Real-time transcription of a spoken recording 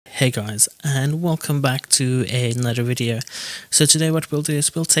Hey guys, and welcome back to another video. So today what we'll do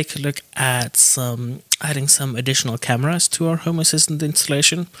is we'll take a look at adding some additional cameras to our Home Assistant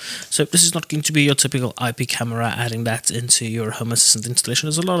installation. So this is not going to be your typical IP camera, adding that into your Home Assistant installation.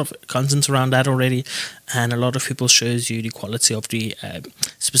 There's a lot of content around that already, and a lot of people shows you the quality of the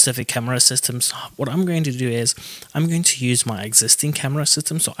specific camera systems. What I'm going to do is I'm going to use my existing camera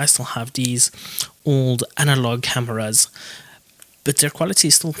system. So I still have these old analog cameras, but their quality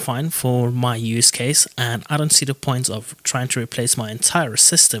is still fine for my use case, and I don't see the point of trying to replace my entire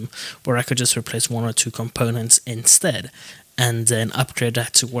system where I could just replace one or two components instead and then upgrade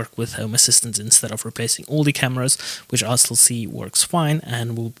that to work with Home Assistant instead of replacing all the cameras, which I still see works fine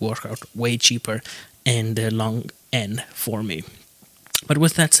and will work out way cheaper in the long end for me. But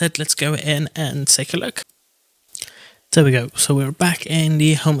with that said, let's go in and take a look. There we go. So we're back in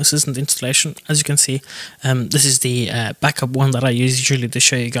the Home Assistant installation. As you can see, this is the backup one that I use usually to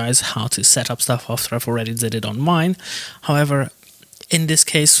show you guys how to set up stuff after I've already did it on mine. However, in this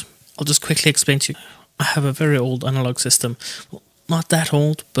case, I'll just quickly explain to you. I have a very old analog system. Well, not that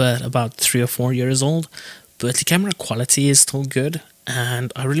old, but about 3 or 4 years old. But the camera quality is still good,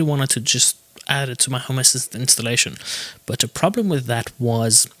 and I really wanted to just add it to my Home Assistant installation. But the problem with that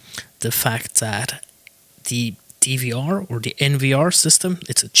was the fact that the DVR or the NVR system,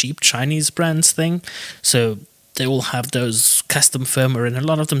 it's a cheap Chinese brands thing, so they all have those custom firmware, and a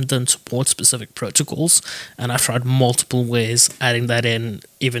lot of them don't support specific protocols. And I've tried multiple ways adding that in,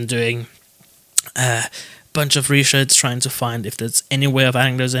 even doing a bunch of research trying to find if there's any way of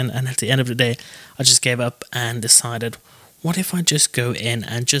adding those in, and at the end of the day I just gave up and decided, what if I just go in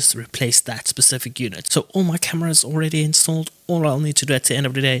and just replace that specific unit? So all my cameras already installed. All I'll need to do at the end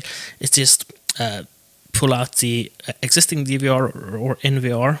of the day is just pull out the existing DVR or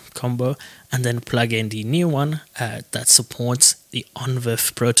NVR combo and then plug in the new one that supports the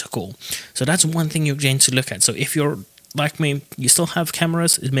OnVif protocol. So that's one thing you're going to look at. So if you're like me, you still have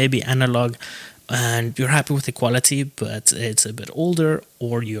cameras, it may be analog, and you're happy with the quality, but it's a bit older,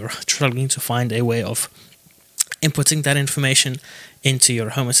 or you're struggling to find a way of inputting that information into your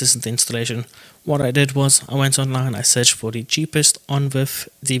Home Assistant installation, what I did was I went online, I searched for the cheapest OnVif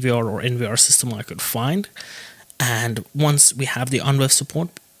DVR or NVR system I could find, and once we have the OnVif support,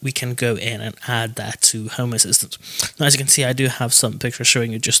 we can go in and add that to Home Assistant. Now, as you can see, I do have some pictures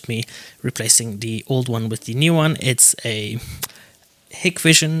showing you just me replacing the old one with the new one. It's a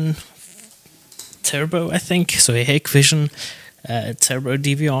Hikvision Turbo, I think, so a Hikvision Turbo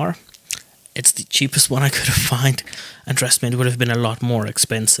DVR. It's the cheapest one I could find, and trust me, it would have been a lot more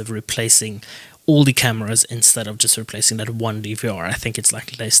expensive replacing all the cameras instead of just replacing that one DVR. I think it's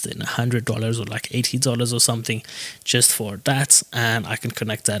like less than $100 or like $80 or something just for that, and I can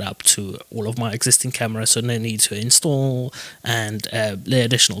connect that up to all of my existing cameras, so no need to install and lay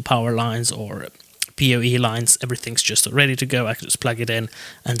additional power lines or PoE lines. Everything's just ready to go. I can just plug it in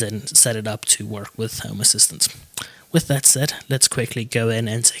and then set it up to work with Home Assistant. With that said, let's quickly go in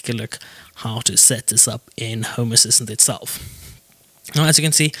and take a look how to set this up in Home Assistant itself. Now, as you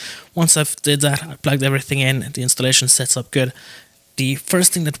can see, once I've did that, I plugged everything in, the installation sets up good. The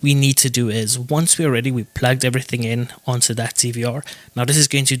first thing that we need to do is, once we're ready, we plugged everything in onto that DVR. Now, this is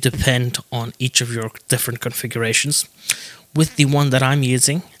going to depend on each of your different configurations. With the one that I'm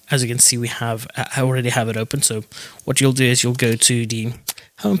using, as you can see, I already have it open. So what you'll do is you'll go to the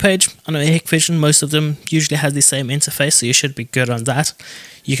homepage. I know Hikvision, most of them usually has the same interface, so you should be good on that.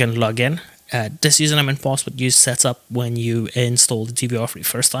 You can log in. This username and password you set up when you install the DVR for the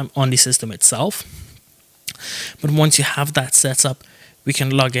first time on the system itself. But once you have that set up, we can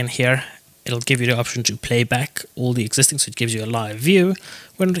log in here. It'll give you the option to play back all the existing, so it gives you a live view.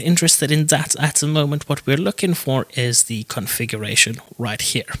 We're not interested in that at the moment. What we're looking for is the configuration right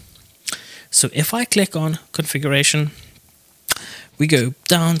here. So if I click on configuration, we go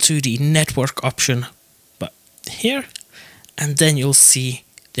down to the network option but here, and then you'll see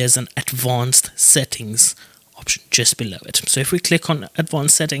there's an advanced settings option just below it. So if we click on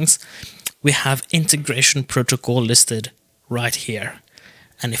advanced settings, we have integration protocol listed right here.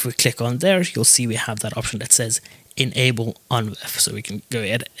 And if we click on there, you'll see we have that option that says enable OnVif. So we can go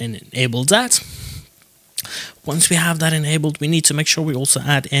ahead and enable that. Once we have that enabled, we need to make sure we also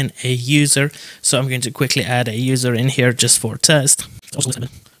add in a user. So I'm going to quickly add a user in here just for test.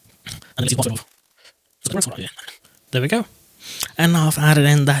 There we go. And now I've added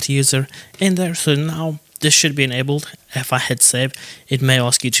in that user in there. So now this should be enabled. If I hit save, it may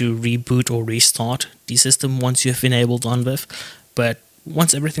ask you to reboot or restart the system once you've enabled OnVif. But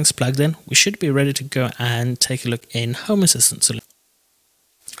once everything's plugged in, we should be ready to go and take a look in Home Assistant. So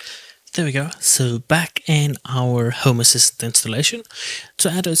There we go. So back in our Home Assistant installation, to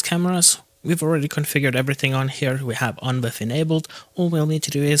add those cameras, we've already configured everything on here. We have OnVif enabled. All we'll need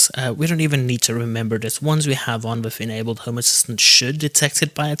to do is, we don't even need to remember this. Once we have OnVif enabled, Home Assistant should detect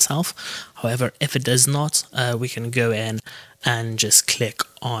it by itself. However, if it does not, we can go in and just click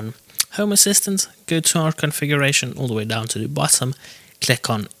on Home Assistant, go to our configuration all the way down to the bottom, click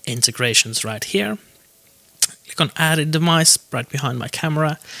on integrations right here. Click on add a device right behind my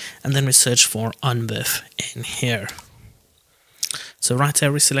camera, and then we search for OnVif in here. So right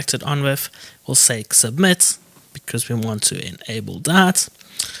there we selected OnVif, we'll say submit because we want to enable that.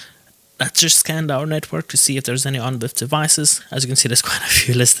 That just scanned our network to see if there's any OnVif devices. As you can see, there's quite a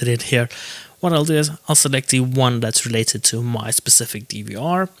few listed in here. What I'll do is I'll select the one that's related to my specific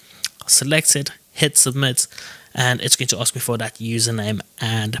DVR. I'll select it, hit submit, and it's going to ask me for that username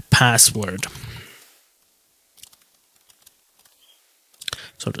and password.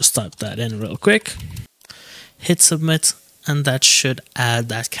 So I'll just type that in real quick, hit submit, and that should add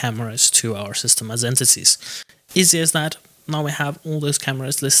that cameras to our system as entities. Easy as that. Now we have all those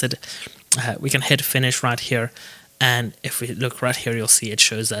cameras listed. We can hit finish right here, and if we look right here, you'll see it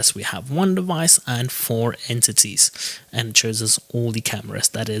shows us we have 1 device and 4 entities, and it shows us all the cameras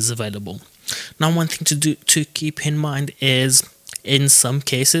that is available. Now one thing to keep in mind is, in some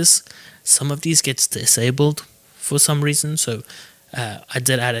cases, some of these gets disabled for some reason. So I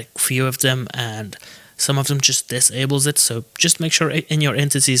did add a few of them, and some of them just disables it. So just make sure in your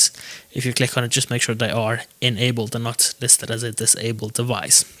entities, if you click on it, just make sure they are enabled and not listed as a disabled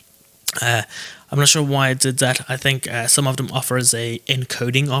device. I'm not sure why I did that. I think some of them offers a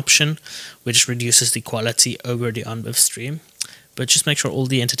encoding option, which reduces the quality over the OnVif stream. But just make sure all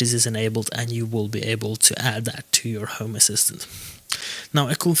the entities is enabled, and you will be able to add that to your Home Assistant. Now,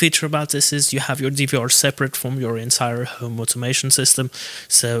 a cool feature about this is you have your DVR separate from your entire home automation system.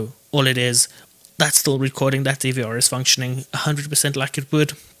 So all it is, that's still recording, that DVR is functioning 100% like it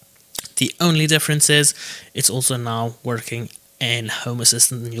would. The only difference is it's also now working in Home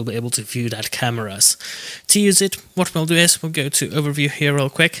Assistant, and you'll be able to view that cameras. To use it, what we'll do is we'll go to overview here real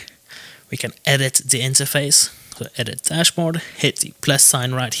quick. We can edit the interface. So edit dashboard, hit the plus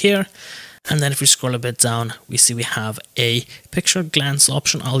sign right here. And then if we scroll a bit down, we see we have a picture glance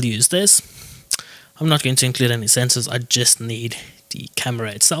option. I'll use this. I'm not going to include any sensors. I just need the camera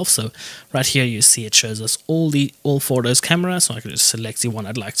itself. So right here, you see it shows us all 4 of those cameras. So I can just select the one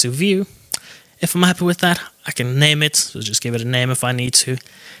I'd like to view. If I'm happy with that, I can name it. So just give it a name if I need to.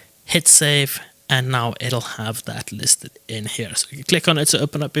 Hit save. And now it'll have that listed in here. So you can click on it to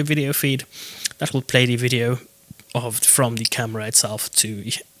open up a video feed. That will play the video from the camera itself to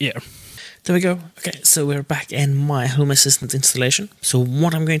here. There we go. Okay, so we're back in my Home Assistant installation. So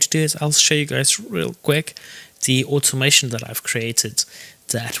what I'm going to do is I'll show you guys real quick the automation that I've created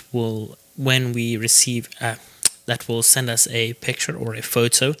that will, when we receive, that will send us a picture or a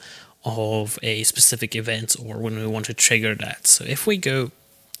photo of a specific event, or when we want to trigger that. So if we go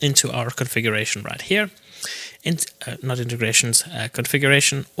into our configuration right here, not integrations,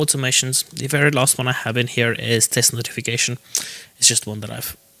 configuration, automations, the very last one I have in here is test notification. It's just one that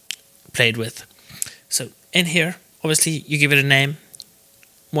I've played with. So in here, obviously you give it a name.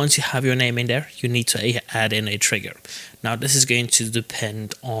 Once you have your name in there, you need to add in a trigger. Now this is going to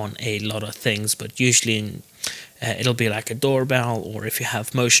depend on a lot of things, but usually it'll be like a doorbell, or if you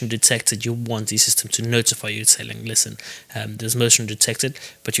have motion detected, you want the system to notify you telling, listen, there's motion detected,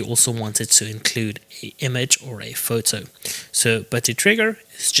 but you also want it to include an image or a photo. So, but the trigger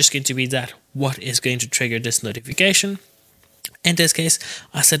is just going to be that, what is going to trigger this notification. In this case,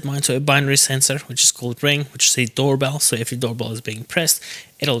 I set mine to a binary sensor, which is called ring, which is a doorbell. So if the doorbell is being pressed,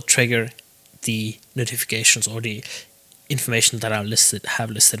 it'll trigger the notifications or the information that I have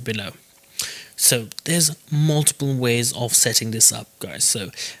listed below. So there's multiple ways of setting this up, guys.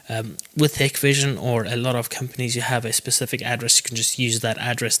 So with Hikvision or a lot of companies, you have a specific address. You can just use that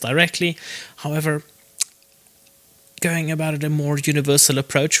address directly. However, going about it a more universal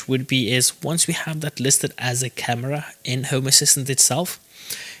approach would be once we have that listed as a camera in Home Assistant itself,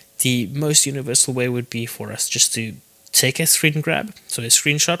 the most universal way would be for us just to take a screen grab, so a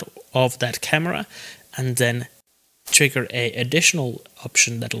screenshot of that camera, and then trigger a additional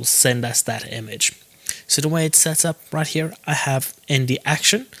option that will send us that image. So the way it's set up right here, I have in the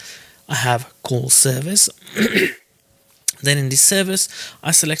action, I have call service. Then in the service,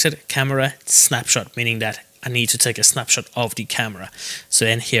 I selected camera snapshot, meaning that I need to take a snapshot of the camera. So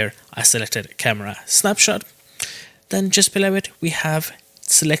in here, I selected camera snapshot. Then just below it, we have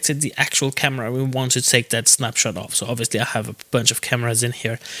selected the actual camera we want to take that snapshot of. So obviously I have a bunch of cameras in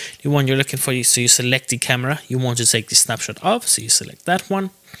here. The one you're looking for, so you select the camera you want to take the snapshot of, so you select that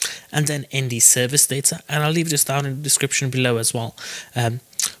one, and then in the service data, and I'll leave this down in the description below as well.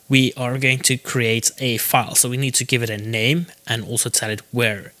 We are going to create a file, so we need to give it a name and also tell it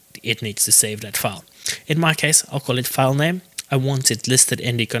where it needs to save that file. In my case, I'll call it file name. I want it listed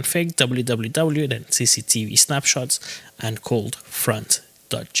in the config www, then CCTV snapshots, and called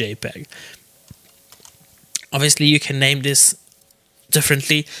front.jpg. Obviously you can name this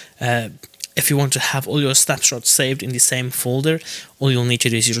differently. If you want to have all your snapshots saved in the same folder, all you'll need to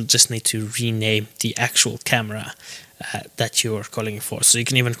do is you'll just need to rename the actual camera that you're calling for. So you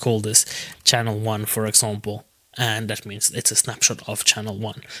can even call this channel 1, for example, and that means it's a snapshot of channel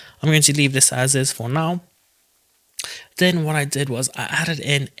 1. I'm going to leave this as is for now. Then what I did was I added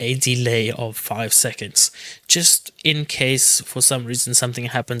in a delay of 5 seconds, just in case for some reason something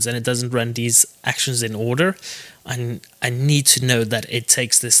happens and it doesn't run these actions in order. I need to know that it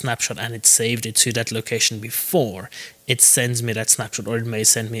takes this snapshot and it saved it to that location before it sends me that snapshot, or it may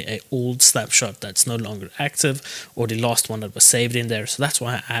send me an old snapshot that's no longer active, or the last one that was saved in there. So that's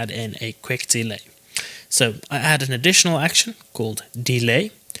why I add in a quick delay. So I add an additional action called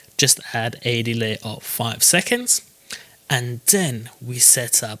delay, just add a delay of 5 seconds. And then we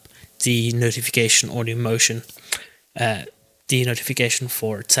set up the notification or the motion, the notification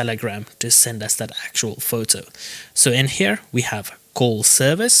for Telegram to send us that actual photo. So in here we have call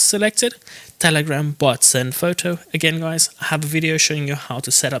service selected, Telegram bot send photo. Again guys, I have a video showing you how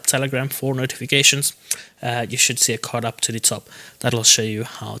to set up Telegram for notifications. You should see a card up to the top that'll show you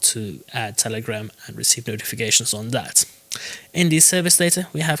how to add Telegram and receive notifications on that. In the service data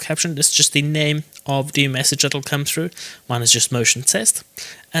we have caption. This is just the name of the message that will come through. Mine is just motion test.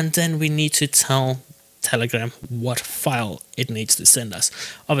 And then we need to tell Telegram what file it needs to send us.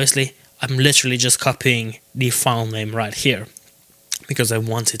 Obviously I'm literally just copying the file name right here because I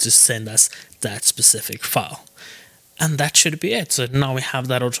wanted to send us that specific file. And that should be it. So now we have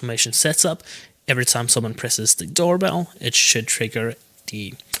that automation set up. Every time someone presses the doorbell, it should trigger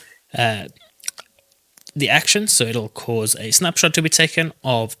the action, so it'll cause a snapshot to be taken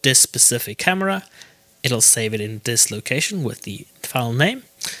of this specific camera. It'll save it in this location with the file name,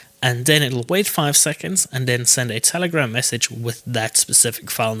 and then it'll wait 5 seconds and then send a Telegram message with that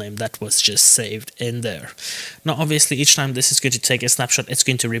specific file name that was just saved in there. Now obviously each time this is going to take a snapshot, it's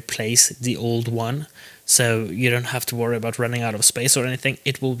going to replace the old one, so you don't have to worry about running out of space or anything.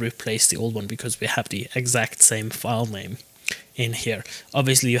 It will replace the old one because we have the exact same file name in here.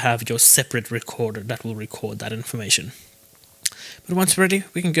 Obviously you have your separate recorder that will record that information. But once we're ready,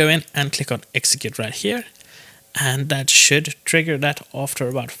 we can go in and click on execute right here, and that should trigger that. After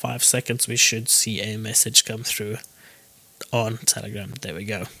about 5 seconds we should see a message come through on Telegram. There we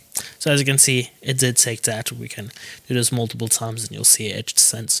go. So as you can see, it did take that. We can do this multiple times and you'll see it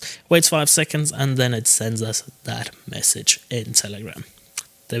waits 5 seconds and then it sends us that message in Telegram.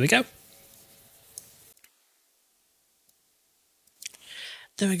 There we go.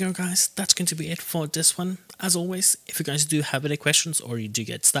 There we go guys, that's going to be it for this one. As always, if you guys do have any questions or you do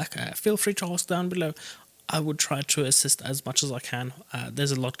get stuck, feel free to ask down below. I would try to assist as much as I can.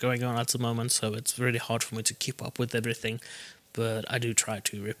 There's a lot going on at the moment, so it's really hard for me to keep up with everything, but I do try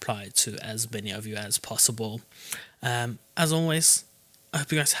to reply to as many of you as possible. As always, I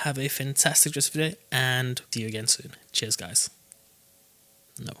hope you guys have a fantastic rest of the day and see you again soon. Cheers guys.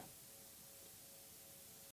 No.